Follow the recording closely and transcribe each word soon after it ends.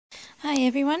Hi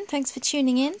everyone, thanks for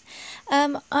tuning in.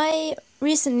 I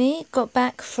recently got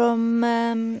back from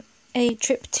a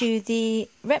trip to the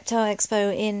Reptile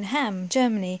Expo in Hamm,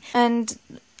 Germany, and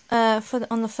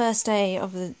on the first day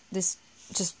of this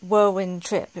just whirlwind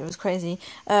trip, it was crazy.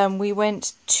 We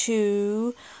went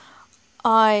to,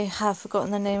 I have forgotten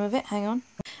the name of it, hang on.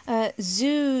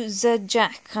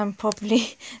 Zoo-Zajac, I'm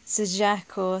probably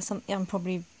Zajac or something, I'm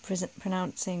probably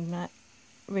pronouncing that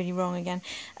really wrong again.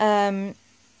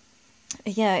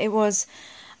 Yeah, it was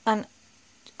an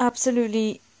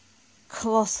absolutely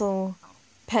colossal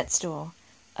pet store.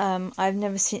 I've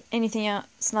never seen anything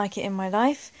else like it in my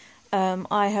life.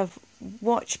 I have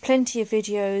watched plenty of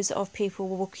videos of people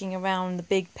walking around the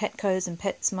big Petcos and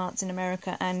PetSmarts in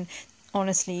America, and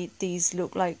honestly, these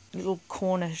look like little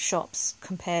corner shops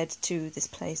compared to this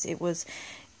place. It was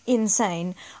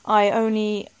insane. I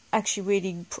only actually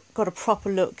really got a proper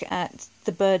look at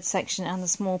the bird section and the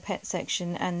small pet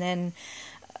section, and then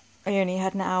I only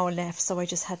had an hour left, so I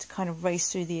just had to kind of race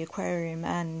through the aquarium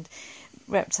and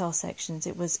reptile sections.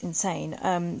 It was insane.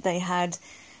 They had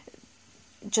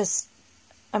just,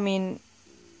 I mean,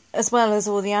 as well as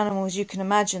all the animals you can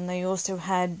imagine, they also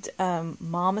had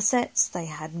marmosets, they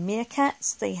had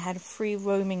meerkats, they had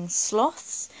free-roaming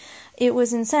sloths. It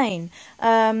was insane.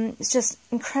 It's just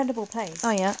incredible place. Oh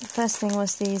yeah, the first thing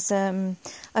was these,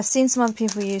 I've seen some other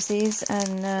people use these,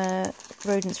 and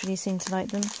rodents really seem to like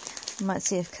them. I might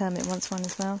see if Kermit wants one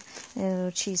as well. They're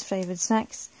little cheese flavoured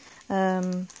snacks.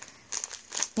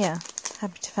 Yeah,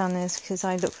 happy to found those because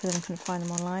I looked for them and couldn't find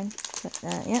them online. But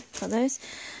yeah, got those.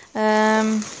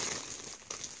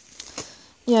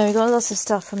 Yeah, we got lots of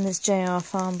stuff from this JR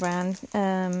Farm brand.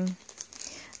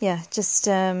 Yeah, just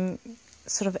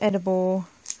sort of edible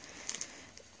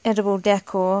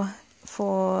decor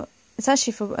for, it's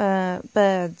actually for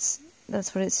birds.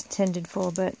 That's what it's intended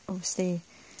for, but obviously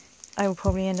I will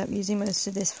probably end up using most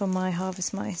of this for my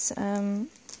harvest mice. I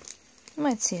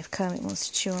might see if Kermit wants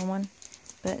to chew on one,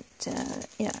 but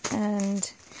yeah,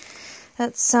 and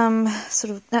that's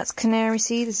that's canary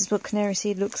seed. This is what canary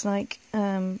seed looks like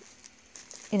in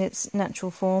its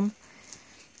natural form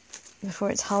before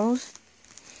it's hulled.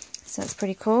 So that's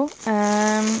pretty cool.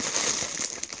 And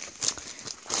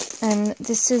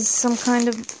this is some kind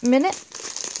of millet,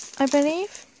 I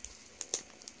believe.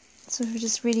 So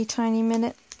just really tiny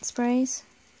millet sprays.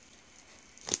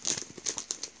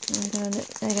 They're going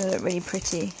to look really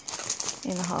pretty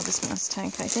in the harvest mouse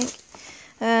tank, I think.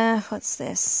 What's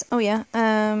this? Oh yeah,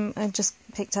 I just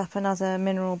picked up another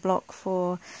mineral block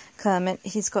for Kermit.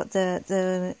 He's got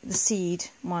the seed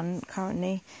one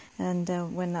currently, and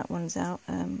when that one's out,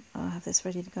 I'll have this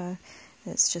ready to go.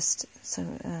 It's just so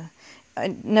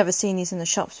I'd never seen these in the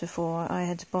shops before. I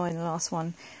had to buy the last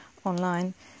one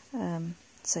online,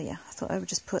 so yeah, I thought I would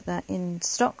just put that in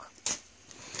stock.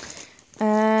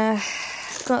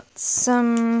 Got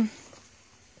some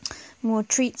more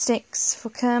treat sticks for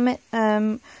Kermit.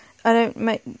 I'm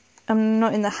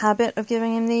not in the habit of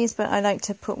giving him these, but I like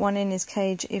to put one in his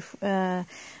cage if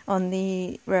on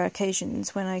the rare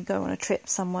occasions when I go on a trip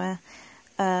somewhere.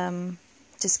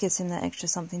 Just gives him that extra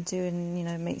something to do, and you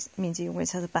know, means he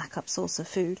always has a backup source of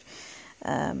food.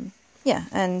 Yeah,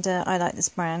 and I like this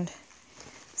brand,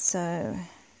 so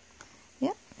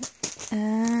yeah.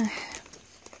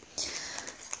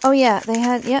 Oh yeah, they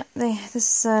had, yeah,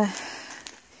 this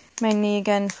mainly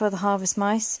again for the harvest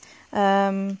mice.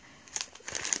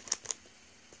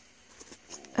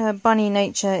 Bunny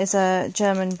Nature is a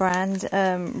German brand,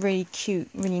 really cute,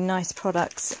 really nice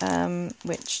products,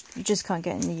 which you just can't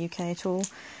get in the UK at all.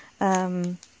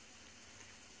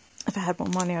 If I had more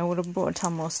money, I would have bought a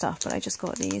ton more stuff, but I just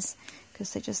got these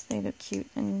because they look cute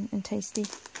and tasty.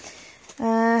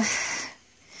 I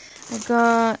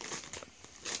got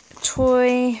a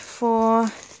toy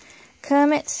for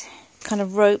Kermit, kind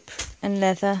of rope and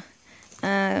leather.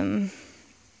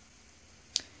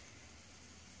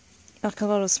 Like a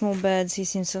lot of small birds, he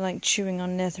seems to like chewing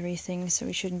on leathery things, so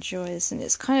we should enjoy this. And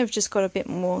it's kind of just got a bit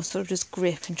more sort of just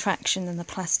grip and traction than the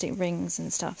plastic rings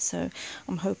and stuff, so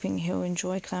I'm hoping he'll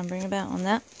enjoy clambering about on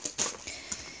that.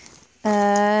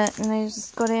 And I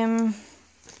just got him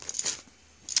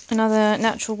another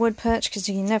natural wood perch, because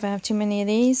you can never have too many of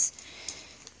these.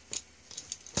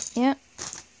 Yep.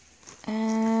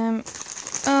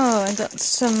 Oh, I got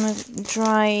some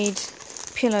dried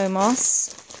pillow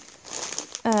moss.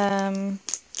 I've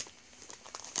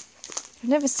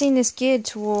never seen this geared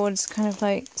towards kind of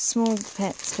like small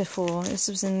pets before. This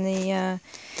was in the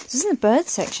bird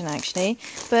section actually,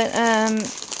 but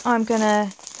I'm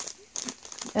gonna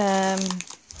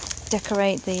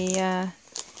decorate the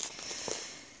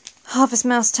harvest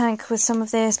mouse tank with some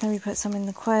of this, maybe put some in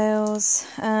the quails.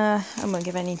 I won't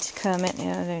give any to Kermit,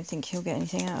 I don't think he'll get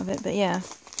anything out of it, but yeah,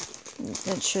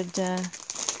 it should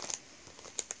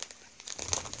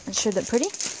look pretty.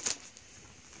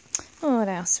 Oh, what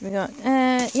else have we got?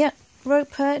 Yeah,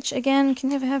 rope perch, again, can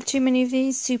never have too many of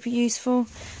these, super useful.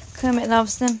 Kermit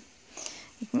loves them.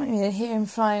 You might hear him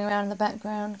flying around in the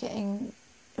background, getting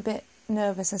a bit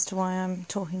nervous as to why I'm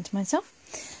talking to myself.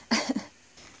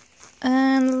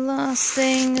 And the last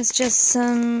thing is just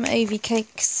some AV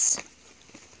cakes.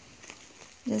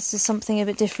 This is something a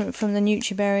bit different from the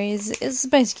Nutri-Berries. It's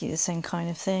basically the same kind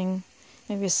of thing.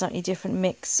 Maybe a slightly different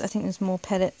mix. I think there's more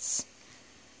pellets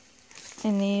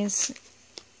in these.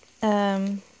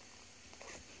 Again,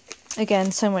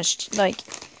 so much like...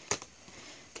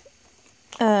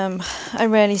 I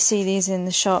rarely see these in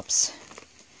the shops.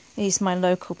 These are my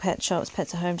local pet shops.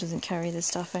 Pets at Home doesn't carry this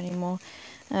stuff anymore.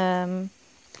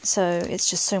 So it's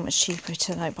just so much cheaper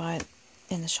to like buy it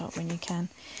in the shop when you can.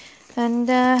 And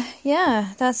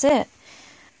yeah, that's it.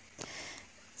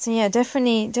 So yeah,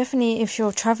 definitely if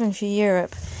you're traveling through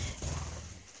Europe,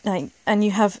 like, and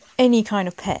you have any kind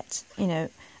of pet, you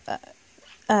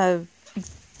know,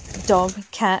 dog,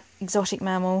 cat, exotic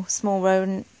mammal, small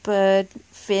rodent, bird,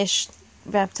 fish,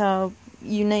 reptile,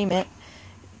 you name it,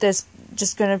 there's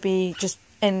just going to be just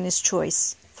endless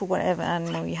choice for whatever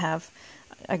animal you have.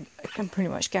 I can pretty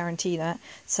much guarantee that.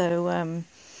 So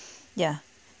yeah,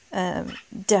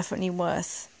 definitely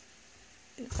worth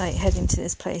like heading to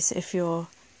this place if you're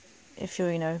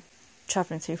you know,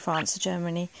 traveling through France or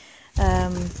Germany.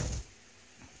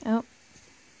 Oh,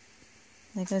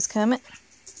 there goes Kermit.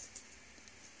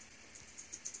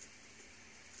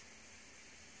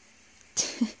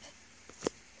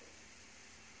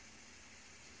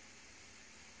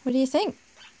 What do you think?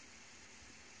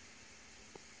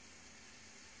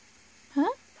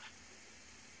 Huh?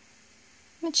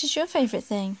 Which is your favourite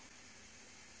thing?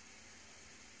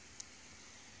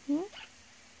 Hmm?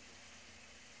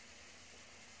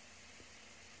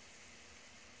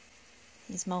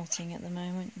 He's molting at the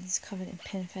moment. He's covered in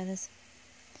pin feathers.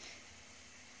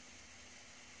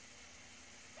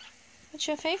 What's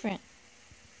your favourite?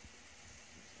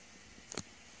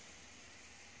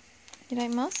 You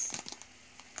like moss?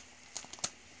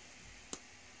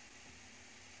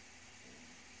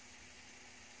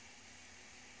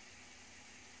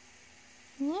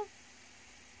 Yeah.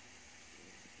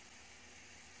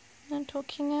 Not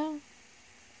talking now.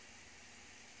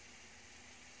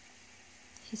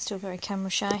 He's still very camera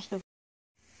shy.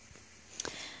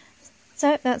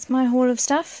 So that's my haul of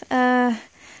stuff.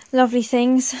 Lovely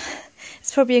things.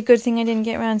 It's probably a good thing I didn't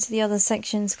get around to the other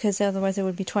sections, because otherwise there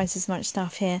would be twice as much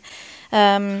stuff here.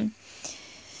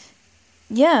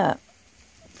 Yeah.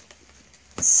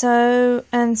 So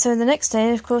the next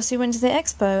day, of course, we went to the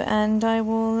expo, and I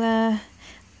will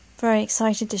very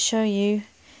excited to show you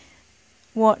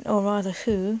what, or rather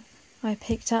who, I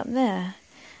picked up there.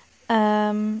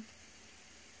 So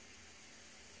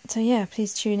yeah,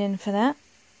 please tune in for that.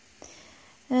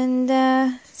 And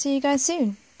see you guys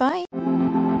soon. Bye!